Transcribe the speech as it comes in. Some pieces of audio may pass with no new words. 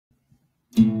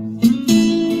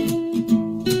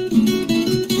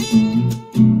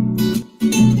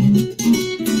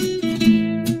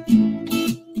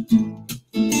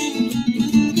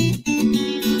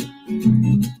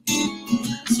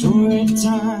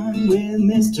time with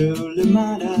Mr.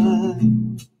 Lamada.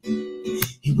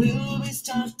 He will be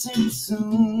starting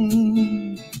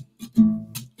soon.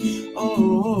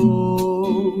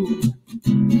 Oh,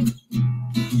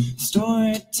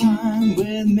 story time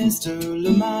with Mr.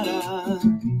 Lamada,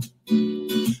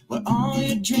 where all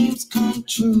your dreams come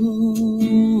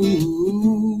true.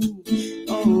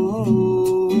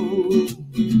 Oh,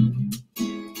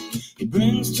 he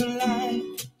brings to life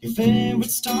your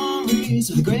favorite stories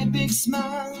with a great big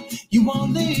smile. You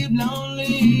won't leave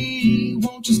lonely,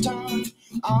 won't you start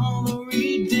all the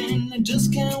reading? I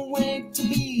just can't wait to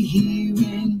be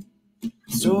hearing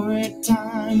story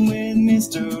time with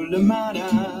Mr. Lamada.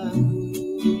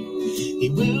 He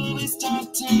will be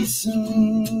starting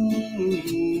soon.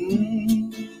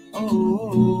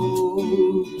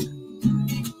 Oh,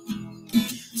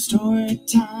 story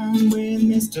time with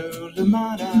Mr.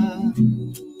 Lamada,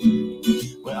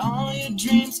 where all your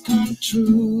dreams come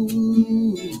true.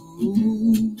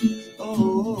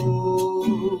 Oh,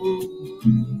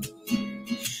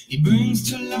 he brings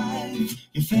to life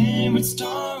your favorite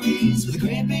stories with a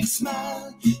great big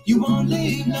smile. You won't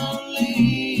leave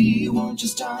lonely, won't you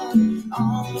start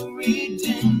all the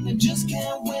reading? I just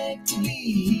can't wait to be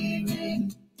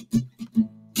hearing.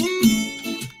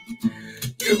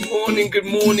 Good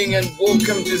morning, and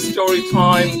welcome to Story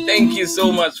Time. Thank you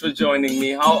so much for joining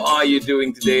me. How are you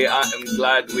doing today? I am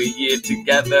glad we're here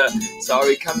together.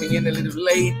 Sorry, coming in a little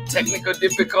late, technical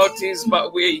difficulties,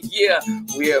 but we're here.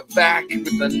 We are back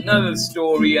with another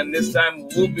story, and this time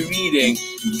we'll be reading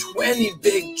 20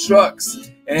 Big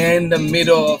Trucks in the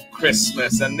Middle of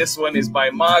Christmas. And this one is by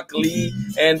Mark Lee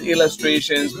and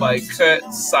illustrations by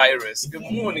CYRUS.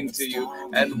 Good morning to you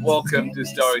and welcome to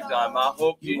Story Time. I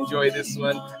hope you enjoy this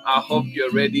one. I hope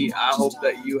you're ready. I hope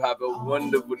that you have a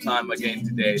wonderful time again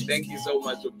today. Thank you so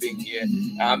much for being here.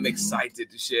 I'm excited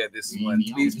to share this one.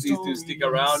 Please do stick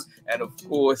around, and of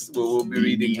course we will be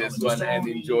reading this one and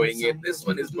enjoying it. This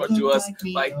one is brought to us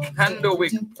by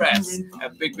CANDLEWICK Press. A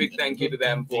big thank you to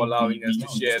them for allowing us to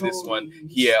share this one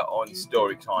here on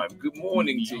Story Time. Good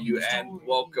morning to you and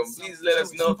welcome. Please let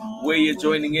us know where you're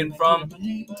joining in from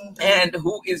and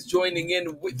who is joining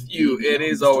in with you. It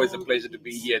is always a pleasure to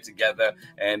be here together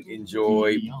and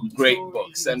enjoy great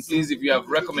books. And please, if you have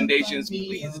recommendations,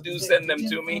 please do send them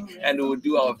to me, and we will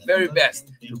do our very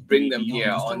best to bring them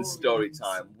here on Story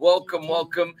Time.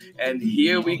 Welcome, and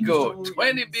here we go.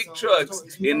 20 big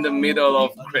trucks in the middle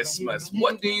of Christmas.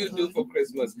 What do you do for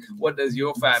Christmas? What does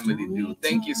your family do?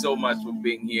 Thank you so much for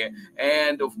being here.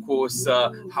 And of course,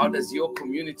 how does your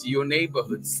community, your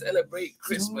neighborhood celebrate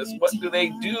Christmas? What do they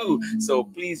do? So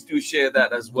please do share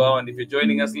that as well. And if you're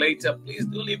joining us later, please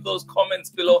do leave those comments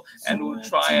below, and we'll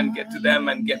try and get to them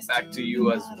and get back to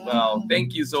you as well.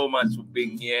 Thank you so much for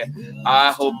being here.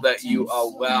 I hope that you are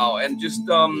well. And just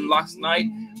last night,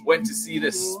 went to see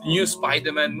this new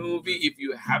Spider-Man movie. If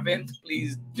you haven't,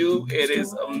 please do. It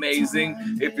is amazing.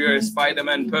 If you're a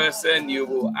Spider-Man person, you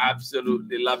will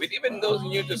absolutely love it. Even those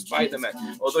new to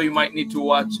Spider-Man, although you might need to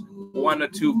watch one or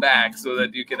two back so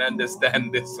that you can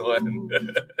understand this one.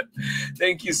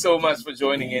 Thank you so much for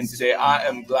joining in today. I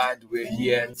am glad we're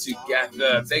here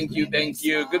together. Thank you.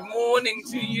 Good morning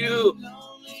to you.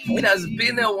 It has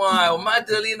been a while.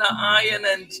 Madalena, Iron,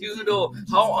 and Tudo,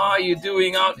 how are you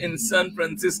doing out in San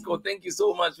Francisco? Thank you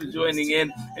so much for joining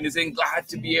in. And you're saying glad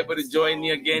to be able to join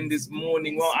me again this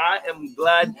morning. Well, I am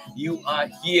glad you are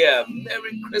here.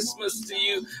 Merry Christmas to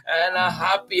you, and a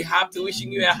happy,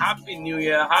 wishing you a happy New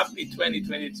Year, happy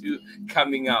 2022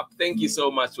 coming up. Thank you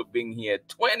so much for being here.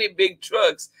 20 big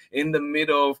trucks in the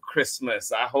middle of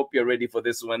Christmas. I hope you're ready for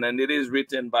this one. And it is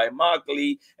written by Mark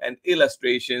Lee and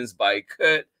illustrations by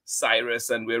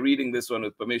CYRUS, and we're reading this one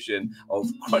with permission of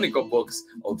Chronicle Books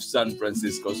of San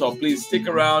Francisco. So please stick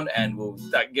around and we'll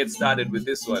get started with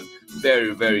this one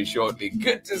very shortly.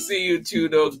 Good to see you,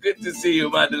 Tudo. Good to see you,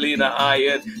 Madalena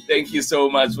Iron. Thank you so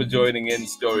much for joining in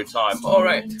Story Time. All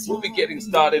right, we'll be getting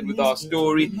started with our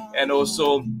story, and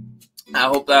also I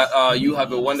hope that you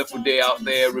have a wonderful day out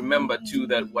there. Remember, too,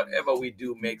 that whatever we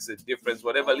do makes a difference.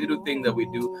 Whatever little thing that we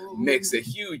do makes a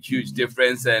huge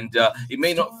difference. And it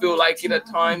may not feel like it at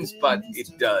times, but it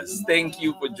does. Thank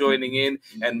you for joining in.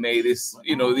 And may this,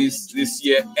 this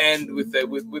year end with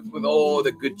all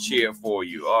the good cheer for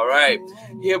you. All right,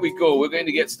 here we go. We're going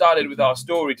to get started with our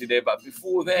story today. But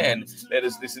before then, let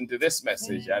us listen to this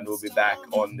message, and we'll be back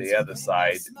on the other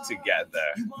side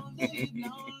together.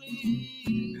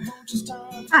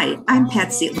 Hi, I'm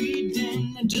Patsy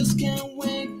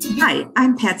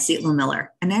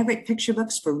Miller, and I write picture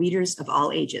books for readers of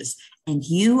all ages. And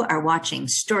you are watching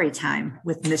Story Time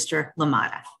with Mr.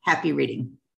 Lamada. Happy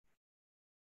reading.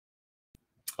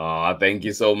 Thank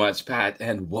you so much, Pat,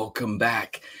 and welcome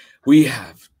back. We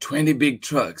have 20 big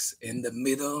trucks in the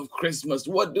middle of Christmas.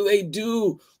 What do they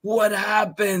do? What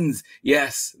happens?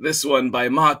 Yes, this one by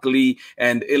Mark Lee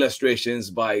and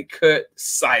illustrations by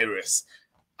CYRUS.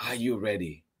 Are you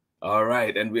ready? All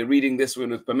right, and we're reading this one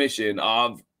with permission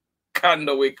of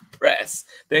CANDLEWICK Press.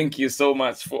 Thank you so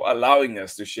much for allowing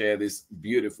us to share this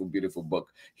beautiful, beautiful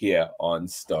book here on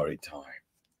Storytime.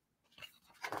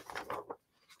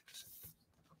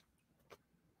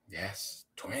 Yes,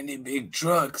 20 big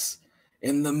trucks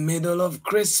in the middle of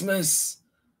Christmas.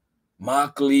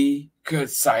 Mark Lee,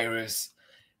 CYRUS,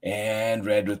 and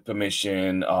read with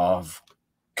permission of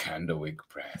CANDLEWICK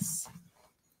Press.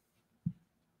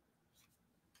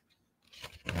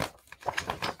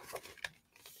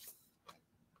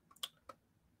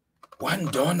 One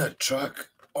donut truck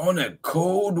on a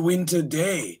cold winter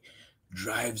day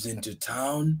drives into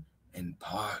town and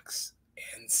parks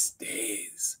and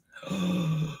stays.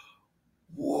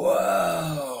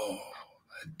 Wow,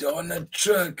 a donut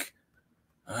truck.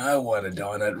 I want a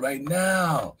donut right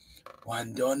now.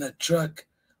 One donut truck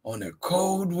on a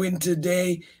cold winter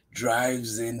day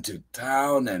drives into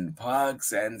town and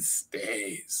parks and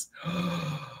stays.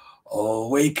 Oh,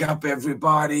 wake up,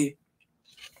 everybody.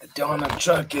 The donut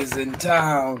truck is in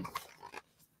town.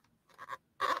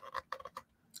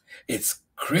 It's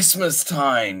Christmas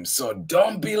time, so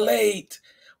don't be late.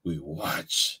 We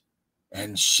watch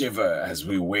and shiver as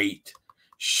we wait.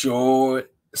 Sure,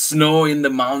 snow in the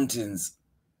mountains,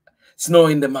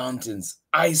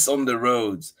 ice on the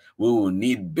roads. We will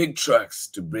need big trucks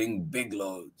to bring big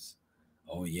loads.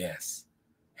 Oh, yes,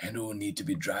 and we'll need to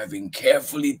be driving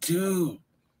carefully too.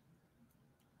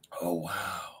 Oh,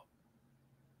 wow.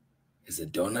 Is a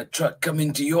donut truck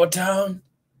coming to your town?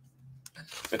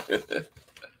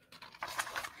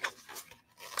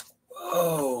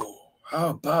 Whoa, how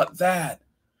about that?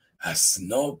 A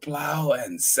snowplow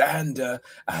and sander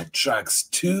at trucks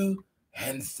 2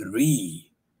 and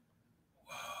 3.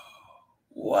 Whoa,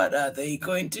 what are they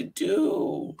going to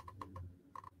do?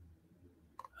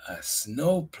 A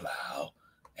snowplow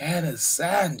and a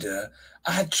sander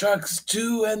at trucks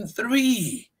 2 and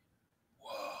 3.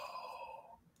 Whoa.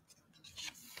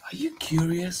 Are you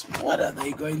curious? What are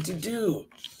they going to do?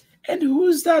 And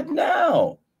who's that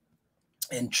now?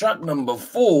 And truck number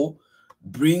 4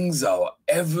 brings our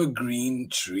evergreen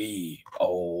tree.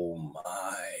 Oh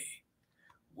my,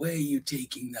 where are you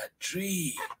taking that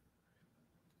tree?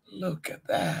 Look at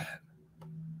that.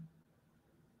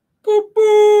 Boop,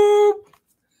 boop.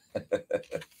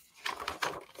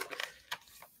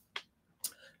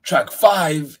 Truck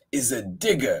 5 is a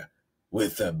digger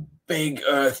with a big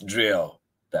earth drill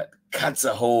that cuts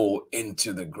a hole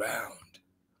into the ground.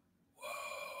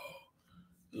 Whoa,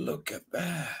 look at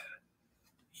that.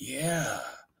 Yeah.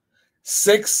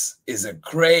 6 is a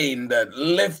crane that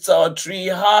lifts our tree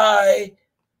high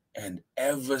and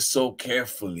ever so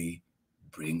carefully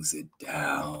brings it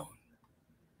down.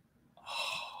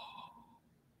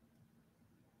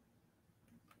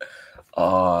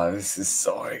 Oh, this is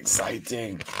so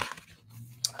exciting.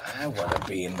 I want to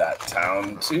be in that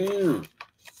town too.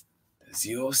 Does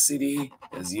your city,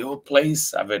 does your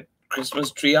place have a Christmas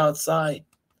tree outside?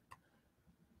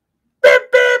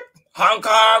 Beep, beep, honk,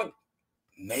 honk.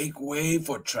 Make way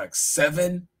for truck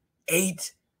 7,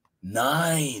 8,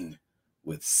 9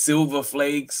 with silver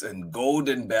flakes and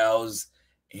golden bells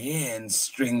and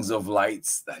strings of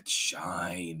lights that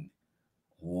shine.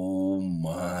 Oh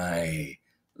my,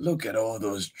 look at all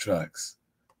those trucks.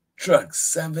 Truck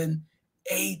 7,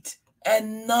 8,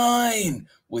 and 9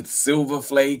 with silver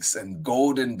flakes and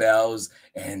golden bells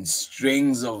and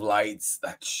strings of lights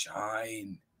that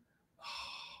shine.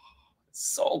 Oh,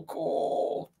 so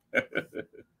cool.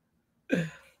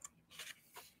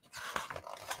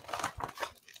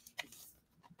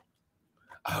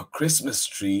 Our Christmas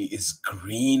tree is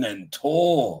green and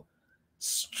tall.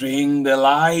 String the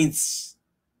lights.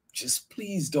 Just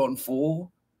please don't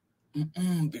fall.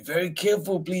 Be very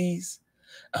careful, please.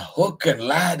 A hook and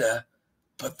ladder,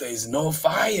 but there's no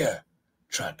fire.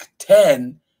 Truck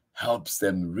 10 helps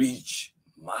them reach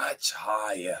much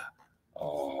higher.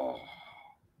 Oh,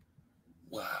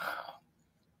 wow.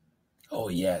 Oh,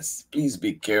 yes, please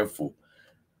be careful.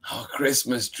 Our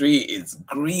Christmas tree is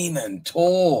green and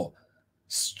tall.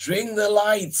 String the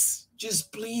lights.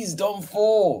 Just please don't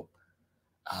fall.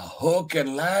 A hook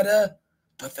and ladder,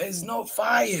 but there's no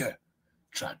fire.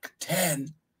 Truck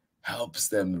 10 helps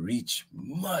them reach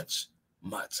much,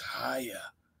 much higher.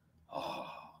 Oh,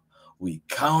 we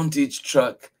count each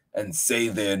truck and say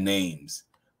their names.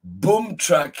 Boom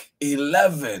Truck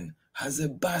 11 has a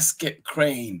basket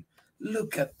crane.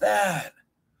 Look at that.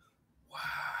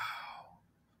 Wow.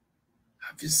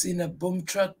 Have you seen a boom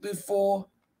truck before?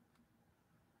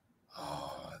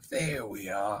 Oh, there we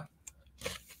are.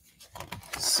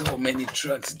 So many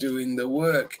trucks doing the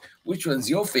work. Which one's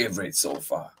your favorite so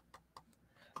far?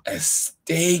 A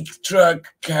stake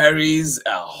truck carries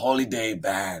a holiday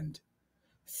band,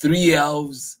 3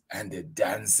 elves, and a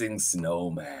dancing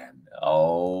snowman.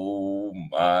 Oh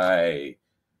my.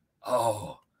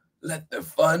 Oh, let the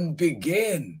fun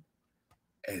begin.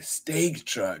 A stake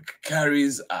truck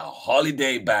carries a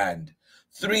holiday band,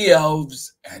 3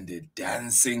 elves, and a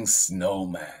dancing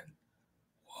snowman.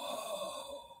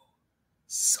 Whoa,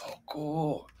 so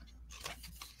cool.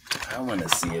 I want to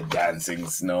see a dancing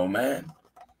snowman.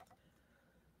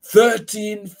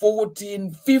 13,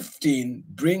 14, 15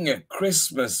 bring a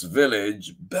Christmas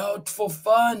village built for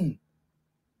fun.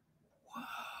 Wow.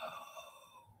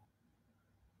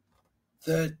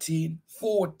 13,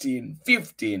 14,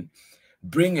 15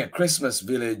 bring a Christmas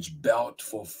village built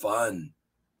for fun.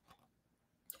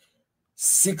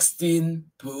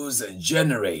 16 pulls a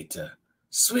generator.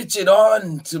 Switch it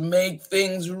on to make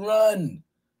things run.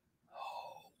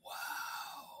 Oh,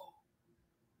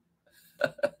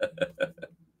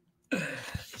 wow.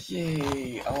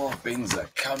 Yay, all things are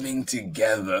coming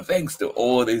together thanks to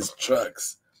all these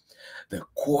trucks. The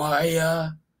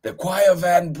choir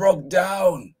van broke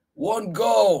down. Won't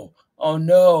go. Oh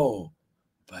no.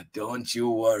 But don't you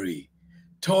worry.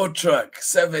 Tow truck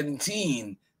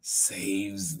 17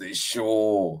 saves the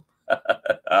show.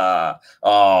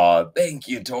 Oh, thank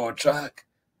you, tow truck.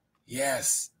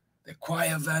 Yes, the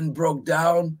choir van broke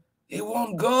down. It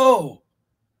won't go.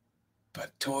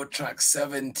 But tow truck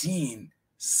 17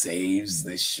 saves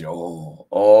the show.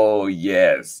 Oh,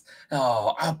 yes.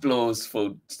 Oh, applause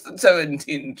for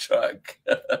 17 truck.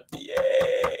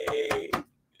 Yay.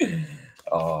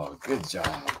 Oh, good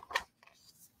job.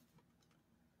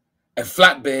 A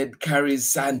flatbed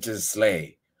carries Santa's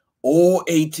sleigh. All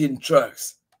 18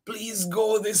 trucks, please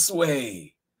go this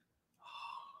way.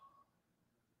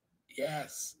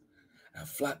 Yes, a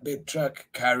flatbed truck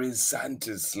carries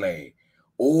Santa's sleigh.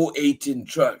 All 18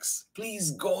 trucks,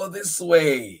 please go this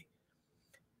way.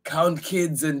 Count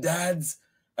kids and dads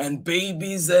and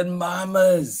babies and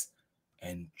mamas.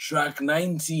 And truck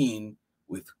 19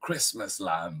 with Christmas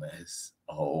llamas.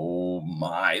 Oh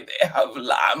my, they have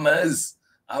llamas.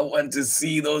 I want to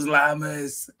see those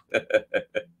llamas.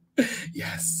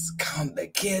 Yes, count the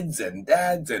kids and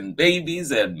dads and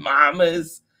babies and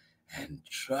mamas. And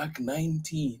truck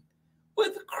 19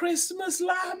 with Christmas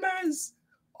llamas.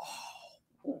 Oh,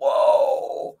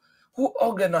 whoa. Who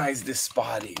organized this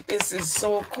party? This is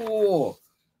so cool.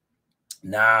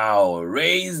 Now,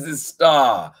 raise the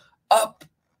star. Up,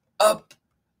 up,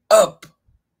 up.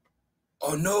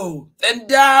 Oh no, then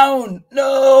down.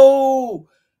 No.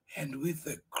 And with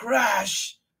a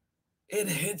crash, it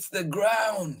hits the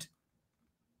ground.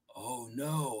 Oh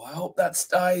no, I hope that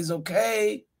star is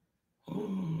okay.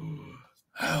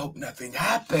 I hope nothing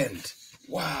happened.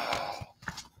 Wow,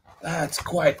 that's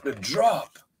quite the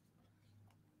drop.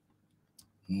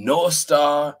 No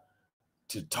star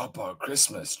to top our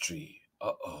Christmas tree.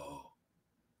 Uh-oh.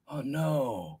 Oh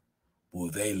no.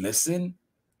 Will they listen?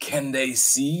 Can they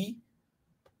see?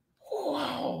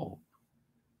 Wow.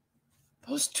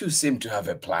 Those two seem to have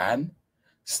a plan.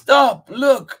 Stop,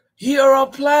 look, hear our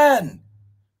plan.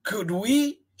 Could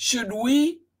we? Should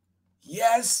we?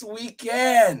 Yes, we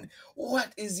can.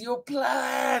 What is your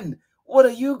plan? What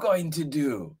are you going to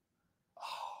do?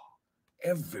 Oh,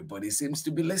 everybody seems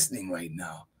to be listening right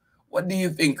now. What do you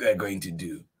think they're going to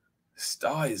do? The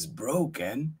star is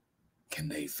broken. Can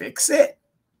they fix it?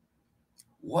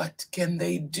 What can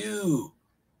they do?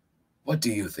 What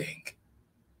do you think?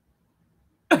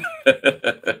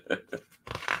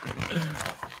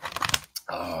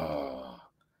 Oh,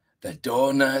 the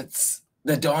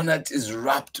donut is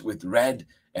wrapped with red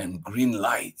and green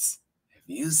lights. If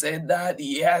you said that,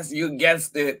 yes, you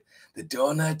guessed it. The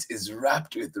donut is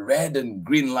wrapped with red and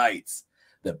green lights.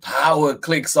 The power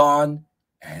clicks on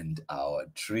and our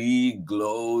tree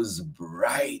glows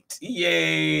bright.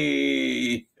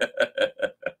 Yay!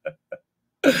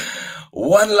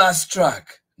 One last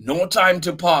truck. No time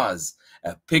to pause.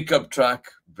 A pickup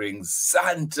truck brings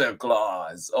Santa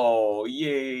Claus. Oh,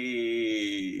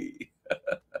 yay.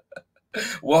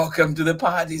 Welcome to the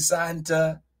party,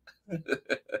 Santa.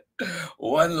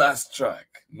 One last truck.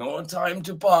 No time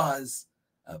to pause.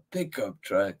 A pickup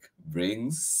truck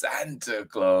brings Santa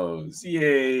Claus.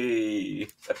 Yay.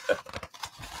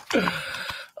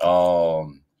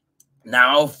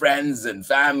 Now friends and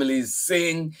families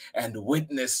sing and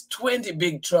witness 20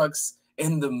 big trucks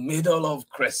in the middle of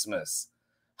Christmas.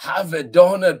 Have a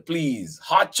donut, please.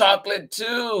 Hot chocolate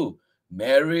too.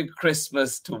 Merry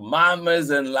Christmas to mamas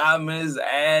and llamas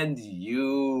and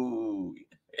you.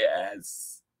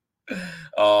 Yes.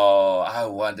 Oh, I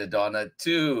want a donut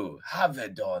too. Have a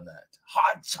donut.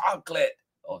 Hot chocolate.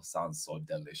 Oh, sounds so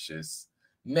delicious.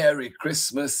 Merry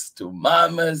Christmas to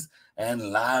mamas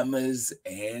and llamas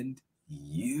and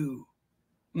you.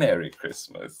 Merry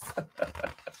Christmas.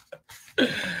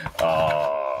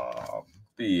 Oh,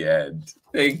 the end.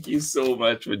 Thank you so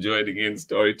much for joining in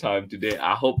Storytime today.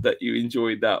 I hope that you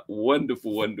enjoyed that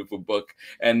wonderful, wonderful book.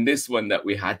 And this one that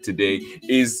we had today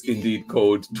is indeed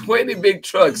called 20 Big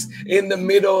Trucks in the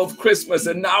Middle of Christmas.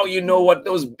 And now you know what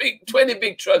those 20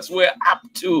 big trucks were up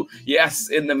to. Yes,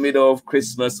 in the middle of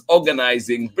Christmas,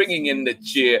 organizing, bringing in the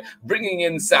cheer, bringing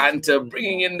in Santa,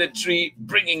 bringing in the tree,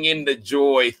 bringing in the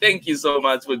joy. Thank you so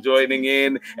much for joining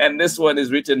in. And this one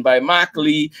is written by Mark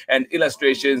Lee and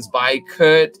illustrations by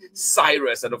Kurt CYRUS.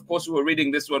 And of course, we were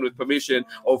reading this one with permission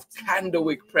of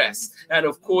CANDLEWICK Press. And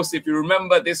of course, if you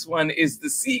remember, this one is the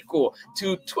sequel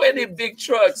to 20 Big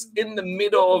Trucks in the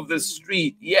Middle of the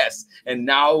Street. Yes. And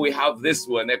now we have this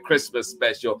one, a Christmas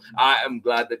special. I am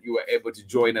glad that you were able to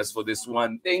join us for this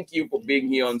one. Thank you for being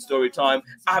here on Storytime.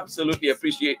 Absolutely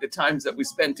appreciate the times that we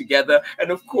spent together.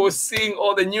 And of course, seeing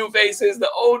all the new faces,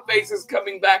 the old faces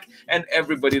coming back, and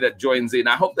everybody that joins in.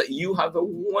 I hope that you have a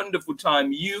wonderful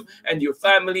time, you and your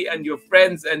family and your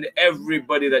friends and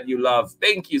everybody that you love.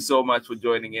 Thank you so much for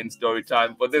joining in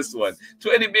Storytime for this one.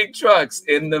 20 Big Trucks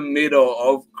in the Middle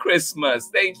of Christmas.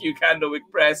 Thank you, CANDLEWICK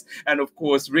Press. And of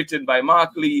course, written by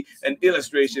Mark Lee and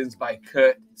illustrations by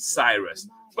Kurt CYRUS.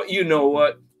 But you know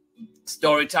what?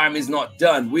 Storytime is not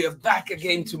done. We are back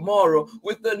again tomorrow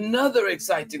with another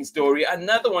exciting story,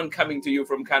 another one coming to you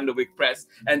from CANDLEWICK Press.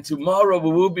 And tomorrow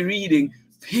we will be reading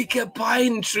Pick a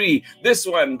Pine Tree. This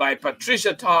one by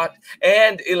Patricia Todd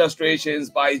and illustrations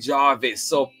by Jarvis.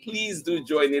 So please do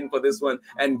join in for this one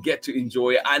and get to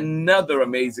enjoy another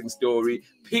amazing story.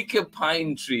 Pick a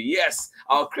Pine Tree. Yes,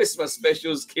 our Christmas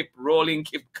specials keep rolling,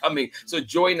 keep coming. So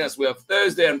join us. We have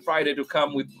Thursday and Friday to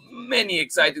come with many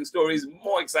exciting stories,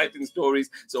 more exciting stories.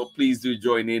 So please do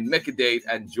join in, make a date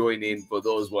and join in for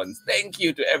those ones. Thank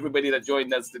you to everybody that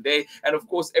joined us today. And of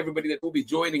course, everybody that will be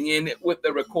joining in with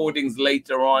the recordings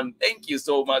later on. Thank you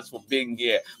so much for being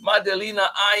here. Madalena,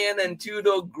 Ian and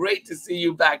Tudor, great to see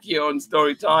you back here on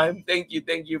Storytime. Thank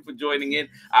you for joining in.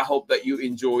 I hope that you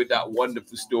enjoyed that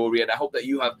wonderful story, and I hope that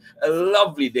you have a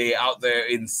lovely day out there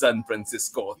in San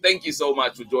Francisco. Thank you so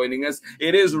much for joining us.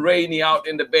 It is rainy out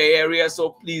in the Bay Area, so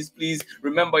please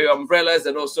remember your umbrellas.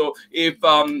 And also, if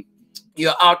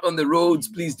you're out on the roads,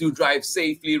 please do drive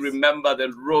safely. Remember,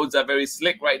 the roads are very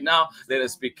slick right now. Let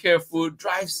us be careful.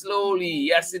 Drive slowly.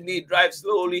 Yes, indeed, drive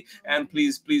slowly. And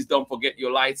please don't forget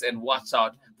your lights and watch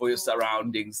out for your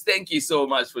surroundings. Thank you so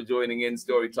much for joining in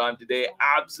Storytime today.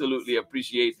 Absolutely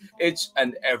appreciate each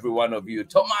and every one of you.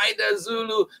 Tomaida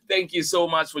Zulu, thank you so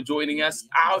much for joining us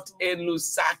out in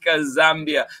Lusaka,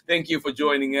 Zambia. Thank you for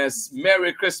joining us.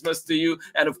 Merry Christmas to you.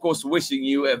 And of course, wishing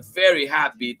you a very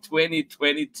happy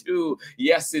 2022.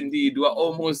 Yes, indeed. We're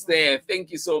almost there.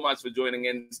 Thank you so much for joining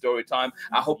in Storytime.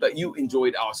 I hope that you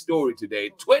enjoyed our story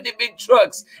today. 20 big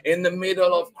trucks in the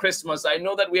middle of Christmas. I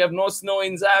know that we have no snow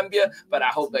in Zambia, but I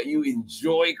hope that you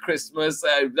enjoy Christmas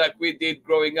like we did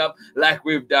growing up, like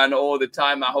we've done all the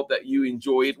time. I hope that you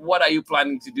enjoy it. What are you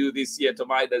planning to do this year,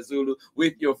 Tomaida Zulu,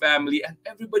 with your family and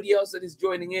everybody else that is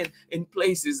joining in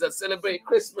places that celebrate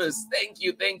Christmas? Thank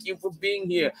you for being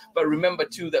here. But remember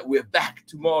too that we're back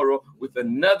tomorrow with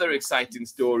another exciting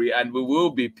story, and we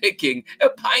will be picking a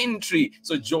pine tree.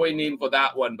 So join in for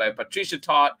that one by Patricia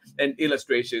Todd and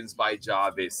illustrations by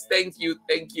Jarvis. Thank you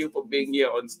for being here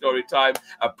on Storytime.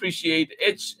 Appreciate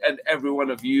each and every one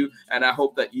of you, and I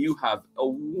hope that you have a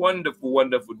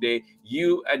wonderful day,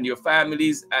 you and your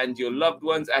families and your loved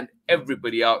ones and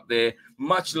everybody out there.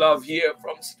 Much love here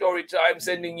from Storytime,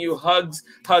 sending you hugs,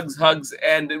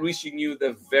 and wishing you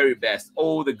the very best,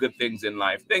 all the good things in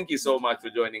life. Thank you so much for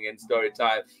joining in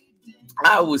Storytime.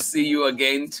 I will see you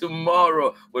again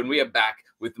tomorrow when we are back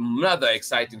with another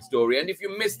exciting story. And if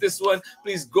you missed this one,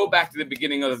 please go back to the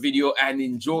beginning of the video and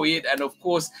enjoy it. And of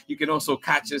course, you can also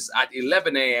catch us at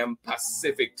 11 a.m.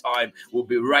 Pacific time. We'll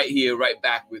be right here, right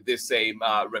back with this same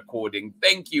recording.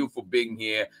 Thank you for being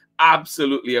here.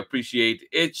 Absolutely appreciate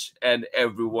each and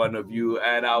every one of you,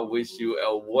 and I wish you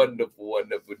a wonderful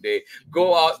day.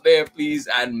 Go out there, please,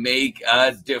 and make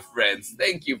a difference.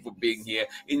 Thank you for being here.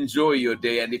 Enjoy your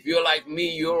day, and if you're like me,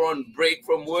 you're on break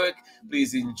from work,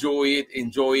 please enjoy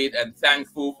it, and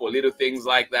thankful for little things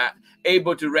like that.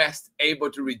 able to rest, able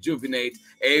to rejuvenate,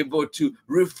 able to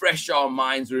refresh our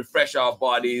minds, refresh our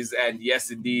bodies, and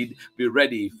yes, indeed, be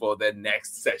ready for the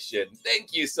next session.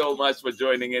 Thank you so much for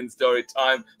joining in Story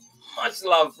Time. Much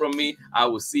love from me. I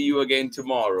will see you again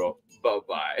tomorrow.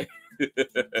 Bye-bye.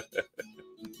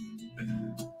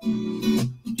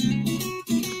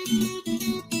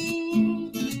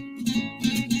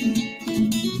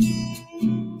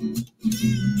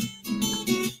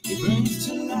 It brings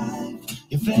to life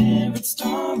your favorite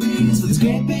stories with a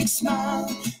great big smile.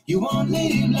 You won't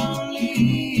live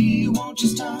lonely, won't you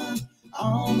start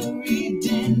all the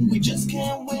reading? We just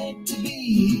can't wait to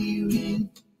be hearing.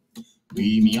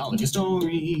 Read me all of your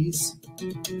stories.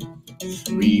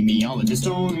 Read me all of your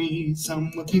stories.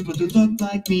 Some with people who look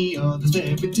like me, others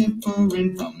very different from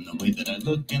the way that I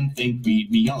look and think. Read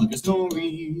me all of your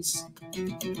stories.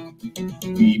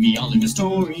 Read me all of your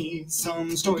stories.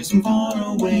 Some stories from far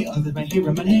away, others right here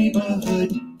in my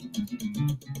neighborhood.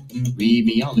 Read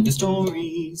me all of your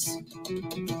stories.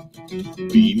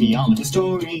 Read me all of your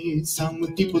stories. Some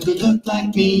with people who look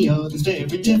like me, others very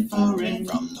different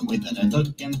from the way that I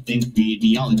look and think. Read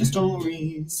me all of your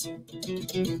stories.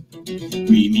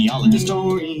 Read me all of your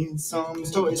stories. Some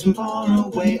stories from far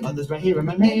away, others right here in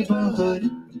my neighborhood.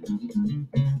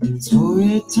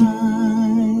 Story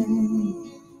time.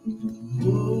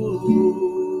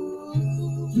 Ooh.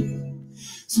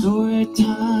 Story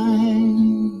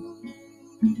time.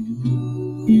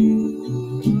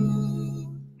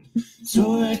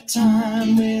 Story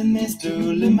time with Mr.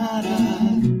 Limata.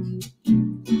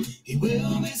 He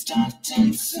will be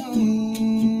starting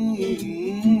soon.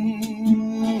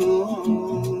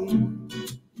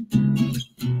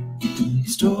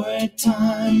 Story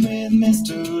time with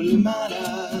Mr.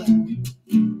 Limata,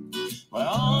 where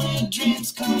all your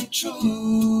dreams come true.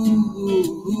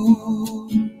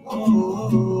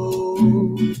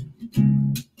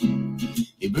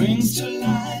 He brings to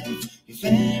life your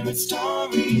favorite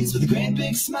stories with a great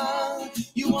big smile.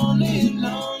 You won't live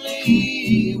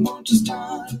lonely, won't you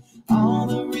start all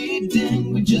the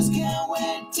reading? We just can't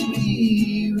wait to be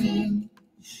hearing.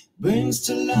 Brings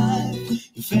to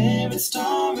life your favorite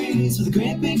stories with a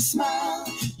great big smile.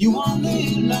 You won't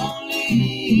live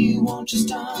lonely, won't you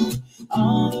start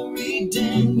all the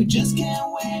reading? We just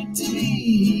can't wait to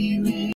be